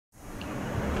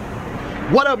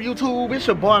What up, YouTube? It's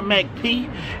your boy Mac P,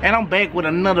 and I'm back with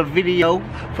another video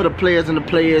for the players and the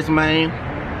players, man.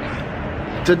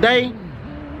 Today,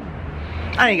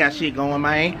 I ain't got shit going,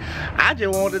 man. I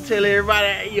just wanted to tell everybody,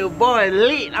 hey, your boy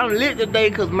lit. I'm lit today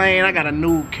because, man, I got a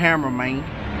new camera, man.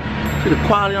 See the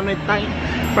quality on that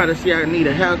thing? Probably see I need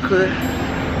a haircut.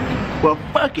 Well,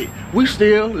 fuck it. We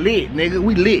still lit, nigga.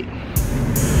 We lit.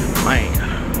 Man.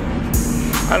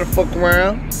 I done fuck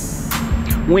around.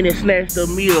 Went and snatched a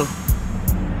meal.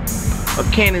 A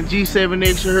Canon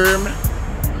G7x, you heard me?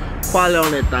 Quality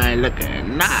on that thing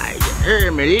looking nice, you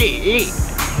heard me? Lit.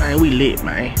 Man, we lit,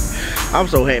 man. I'm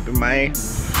so happy, man.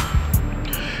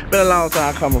 Been a long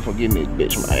time coming for getting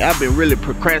this bitch, man. I've been really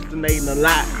procrastinating a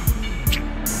lot.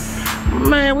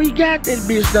 Man, we got this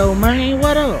bitch though, man.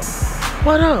 What up?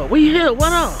 What up? We here,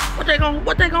 what up? What they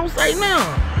gonna say now?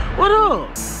 What up?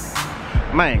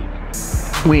 Man.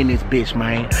 We in this bitch,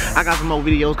 man. I got some more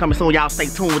videos coming soon. Y'all stay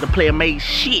tuned with the player made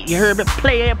shit. You heard me?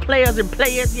 Players and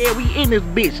players. Yeah, we in this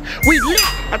bitch. We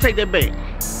lit. I take that back.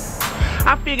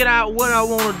 I figured out what I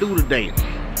want to do today.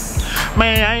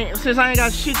 Man, since I ain't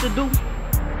got shit to do,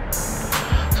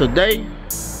 today,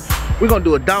 we gonna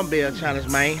do a dumbbell challenge,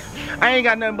 man. I ain't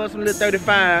got nothing but some little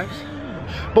 35s.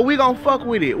 But we gonna fuck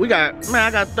with it.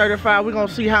 I got 35. We gonna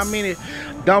see how many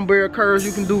dumbbell curls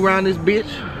you can do around this bitch.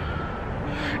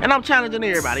 And I'm challenging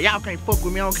everybody. Y'all can't fuck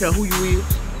with me. I don't care who you is.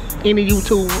 Any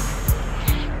YouTuber.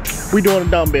 We doing a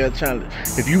dumbbell challenge.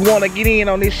 If you want to get in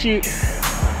on this shit,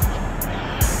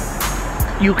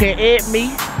 you can add me.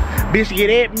 Bitch,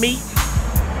 get at me.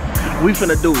 We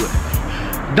finna do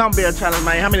it. Dumbbell challenge,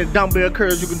 man. How many dumbbell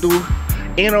curls you can do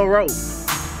in a row?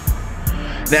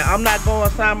 Now, I'm not going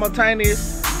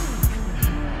simultaneous.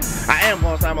 I am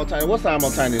going simultaneous. What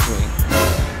simultaneous mean?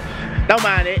 Don't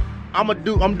mind it. I'm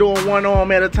doing one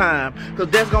arm at a time, cause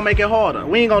that's gonna make it harder.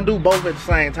 We ain't gonna do both at the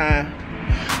same time.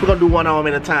 We're gonna do one arm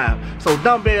at a time. So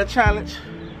dumbbell challenge,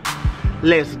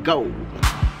 let's go.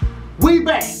 We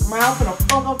back, man. I'm finna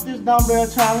fuck up this dumbbell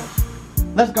challenge.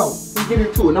 Let's go. Let's get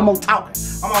into it. No more talking.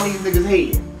 I'm on these niggas'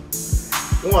 head.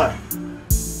 1,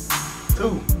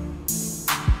 2,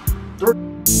 3.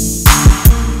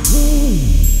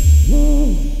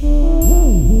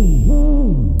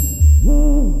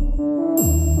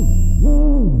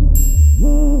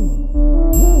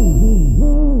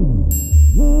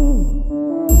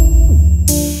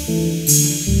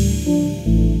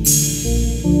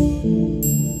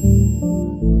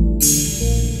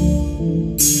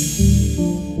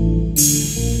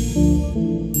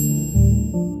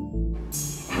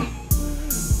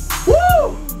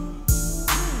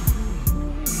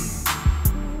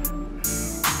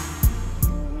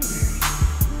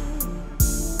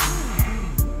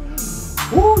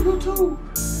 Woo, YouTube.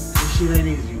 This shit ain't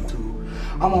easy, YouTube.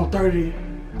 I'm on 30.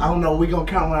 I don't know. We gonna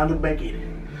count when I look back at it.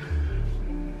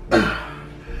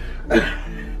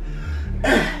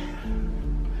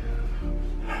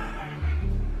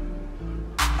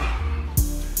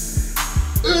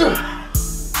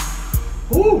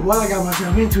 Ooh, what I got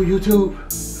myself into, YouTube.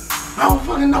 I don't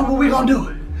fucking know, but we gonna do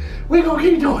it. We gonna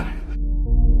keep doing it.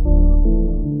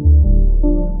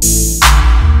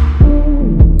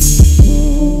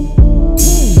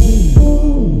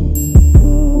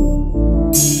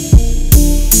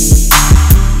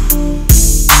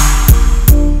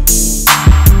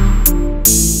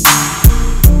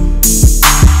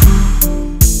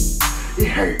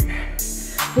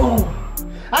 Whoa.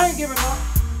 I ain't giving up.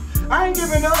 I ain't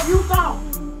giving up. You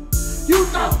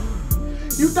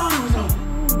thought it was over.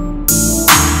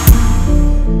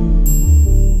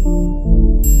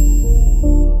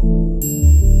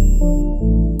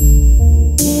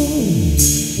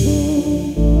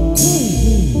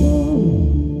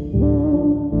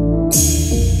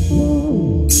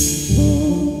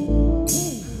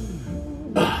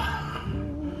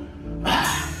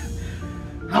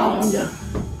 Oh, yeah.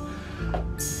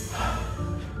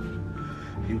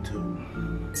 YouTube.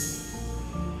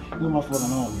 What my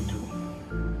fucking on YouTube?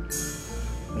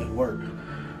 At work.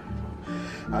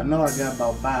 I know I got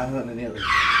about 500 in it.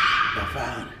 About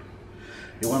 500.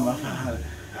 It wasn't about 500.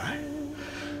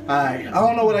 Alright. I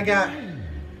don't know what I got.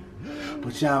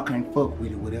 But y'all can't fuck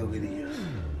with it, whatever it is.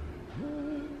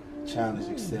 Challenge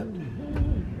accepted.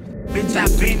 Bitch, I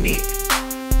been it.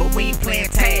 But we ain't playing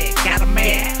tag, got a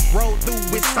mad. Roll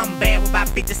through with something bad with about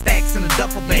 50 stacks in a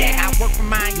duffel bag. I work for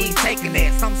mine, you ain't taking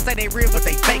that. Some say they real, but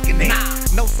they faking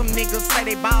that. Know some niggas say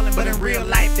they ballin', but in real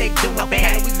life they doing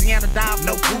bad. Louisiana dog,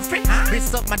 no goofy.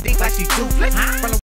 Bitch up my dick like she toothless.